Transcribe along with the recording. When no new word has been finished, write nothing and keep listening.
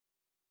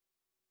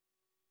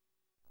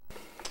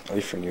I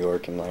leave for New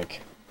York in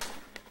like,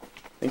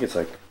 I think it's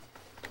like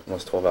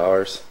almost 12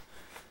 hours.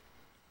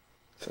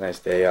 It's a nice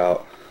day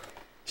out.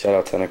 Shout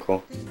out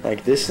Tenikle.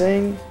 Like this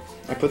thing,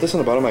 I put this on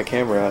the bottom of my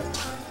camera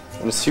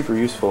and it's super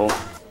useful.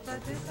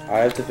 I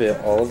have to fit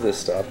all of this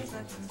stuff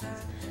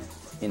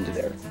into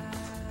there.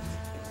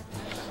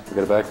 I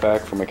got a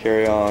backpack for my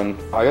carry-on.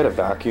 I gotta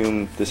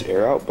vacuum this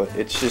air out, but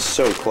it's just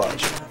so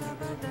clutch.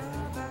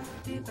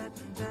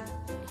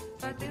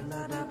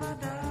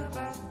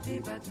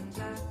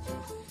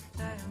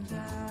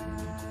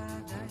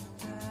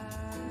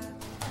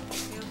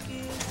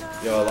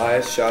 Yo,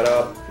 Elias, shout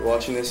out. If you're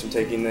watching this, I'm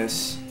taking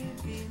this.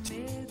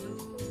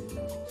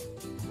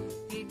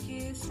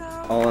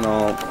 All in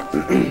all,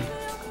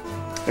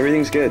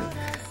 everything's good.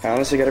 I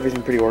honestly got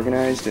everything pretty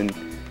organized and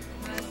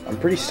I'm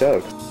pretty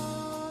stoked.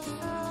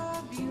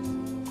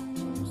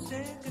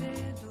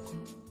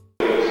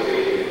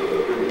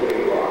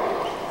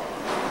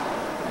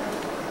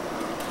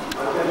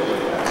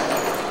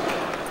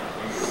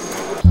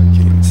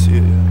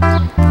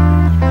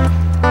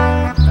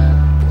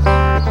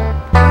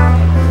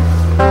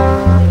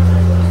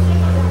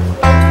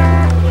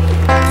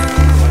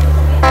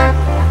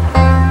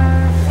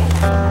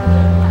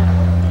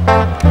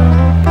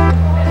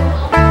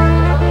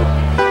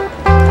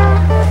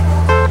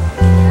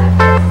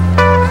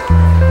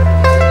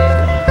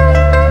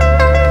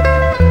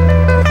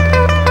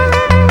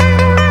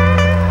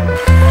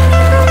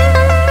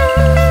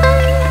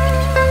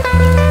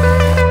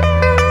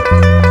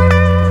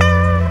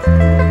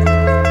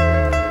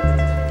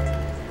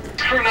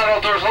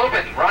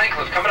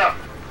 Coming up.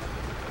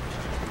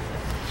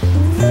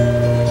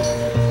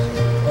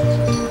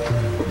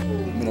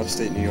 I'm in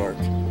upstate New York.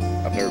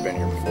 I've never been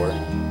here before.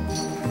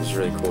 It's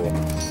really cool.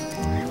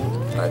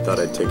 I thought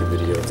I'd take a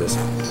video of this.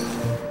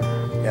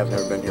 Yeah, I've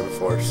never been here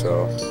before,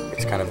 so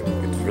it's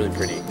really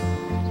pretty.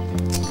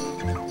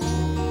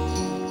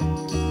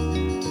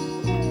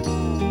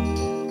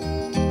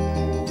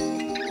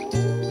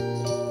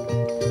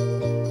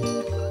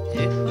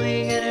 If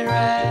we get it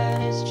right,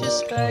 it's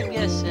just by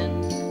guessing.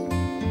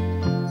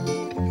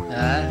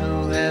 I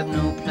who have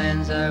no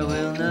plans, I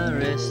will not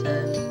rest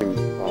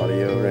them.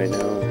 Audio right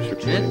now.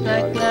 Drift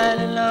like light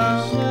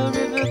along the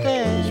riverbed.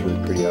 It's really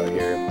pretty out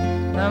here.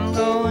 I'm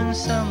going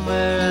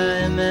somewhere,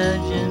 I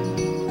imagine.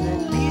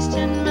 At least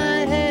in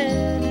my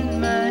head, in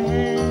my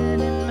head,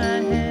 in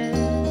my head.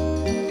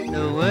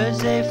 The words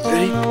they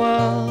form the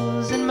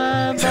walls, and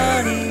my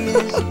body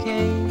is a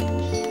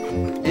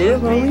cage.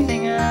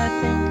 Everything I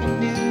think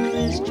and do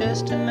is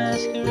just a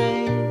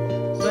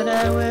masquerade. But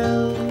I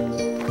will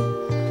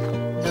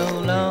no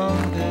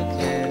longer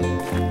care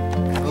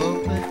for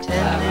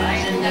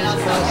pretending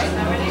it's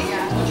possible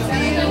to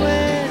be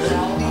aware,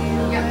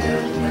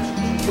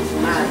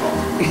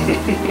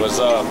 What's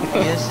up?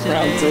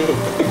 Yesterday,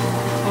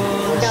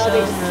 before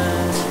the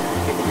sunrise,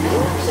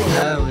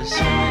 I was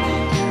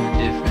swimming in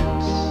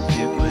difference.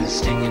 It was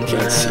stinging my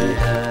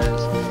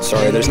eyes.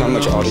 Sorry, there's not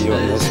much audio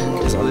on this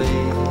because I'm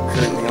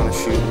currently on a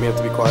shoot. We have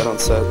to be quiet on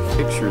set.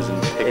 Pictures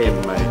and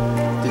picking my.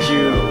 Did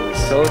you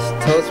tell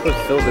us what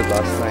Phil did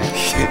last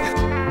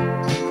night?